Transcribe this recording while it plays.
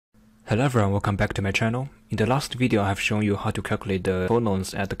Hello everyone, welcome back to my channel. In the last video I have shown you how to calculate the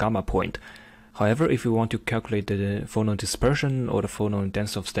phonons at the gamma point. However, if you want to calculate the phonon dispersion or the phonon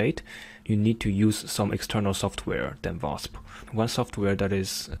density of state, you need to use some external software than VASP. One software that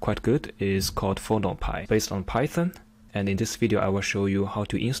is quite good is called phonopy, based on Python. And in this video I will show you how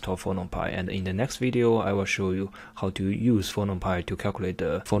to install phonopy, and in the next video I will show you how to use phonopy to calculate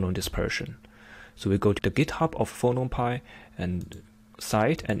the phonon dispersion. So we go to the GitHub of phonopy and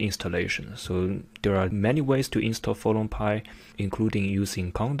site and installation. So there are many ways to install phonopy, including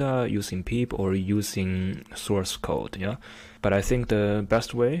using conda, using pip, or using source code. But I think the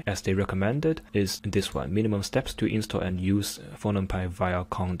best way, as they recommended, is this one: minimum steps to install and use phonopy via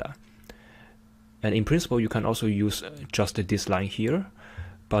conda. And in principle you can also use just this line here,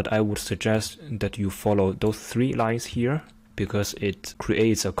 but I would suggest that you follow those three lines here, because it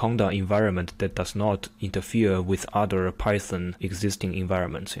creates a conda environment that does not interfere with other Python existing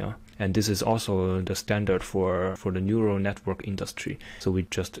environments. And this is also the standard for the neural network industry. So we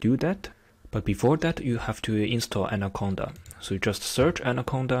just do that. But before that, you have to install Anaconda. So you just search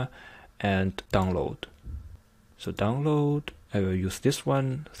Anaconda and download. So download, I will use this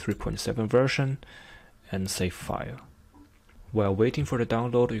one, 3.7 version, and save file. While waiting for the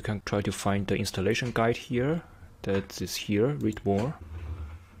download, you can try to find the installation guide here. That is here, read more,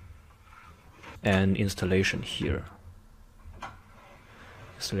 and installation here.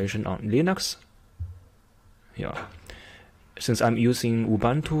 Installation on Linux. Since I'm using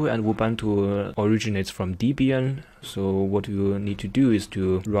Ubuntu, and Ubuntu originates from Debian, so what you need to do is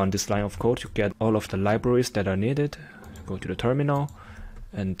to run this line of code to get all of the libraries that are needed. Go to the terminal,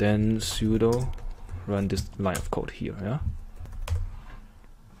 and then sudo run this line of code here.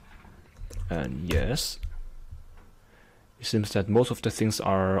 And yes. It seems that most of the things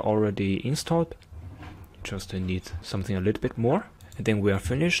are already installed. Just need something a little bit more, and then we are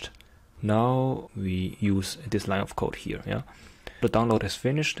finished. Now we use this line of code here. The download is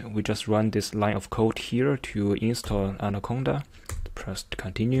finished. We just run this line of code here to install Anaconda. Press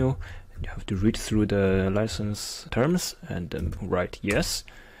continue. You have to read through the license terms and then write yes.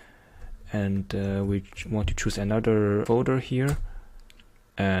 And we want to choose another folder here,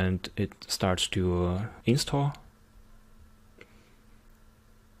 and it starts to install.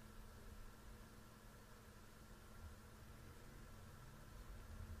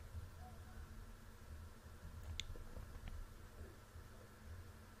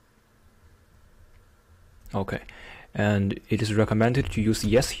 Okay, and it is recommended to use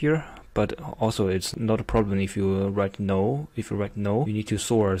yes here, but also it's not a problem if you write no. If you write no, you need to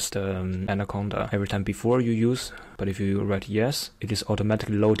source the Anaconda every time before you use, but if you write yes, it is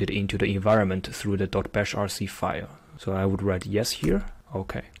automatically loaded into the environment through the .bashrc file. So I would write yes here.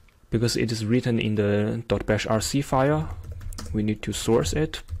 Okay, because it is written in the .bashrc file, we need to source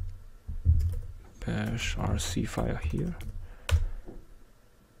it. Bashrc file here.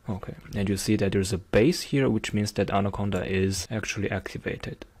 Okay, and you see that there's a base here, which means that Anaconda is actually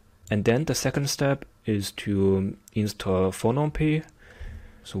activated. And then the second step is to install phonopy.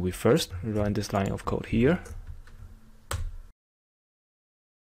 So we first run this line of code here.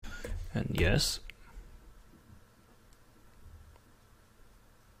 And yes.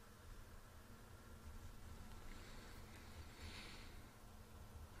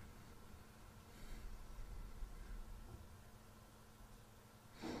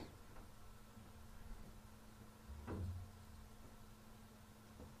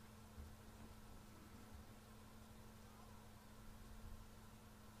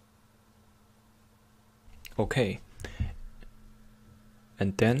 Okay,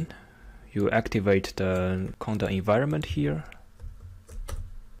 and then you activate the conda environment here,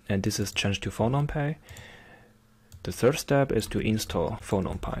 and this is changed to phonopy. The third step is to install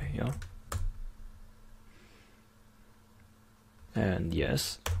phonopy. And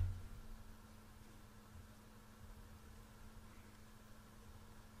yes.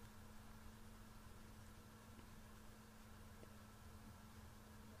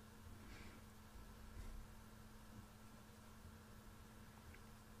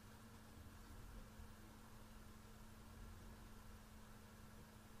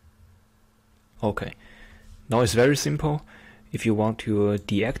 Okay, now it's very simple. If you want to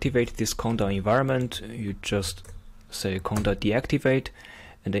deactivate this conda environment, you just say conda deactivate,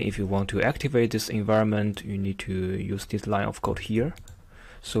 and then if you want to activate this environment, you need to use this line of code here.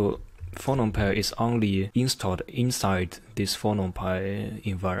 So phonopy is only installed inside this phonopy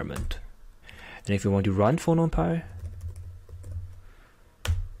environment. And if you want to run phonopy,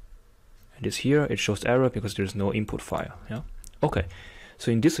 it is here, it shows error because there's no input file. Okay,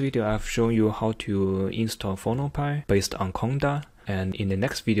 So in this video, I've shown you how to install phonopy based on conda, And in the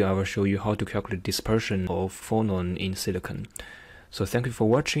next video, I will show you how to calculate dispersion of phonon in silicon. So thank you for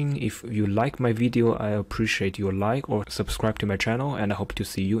watching. If you like my video, I appreciate your like or subscribe to my channel, and I hope to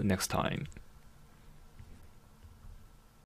see you next time.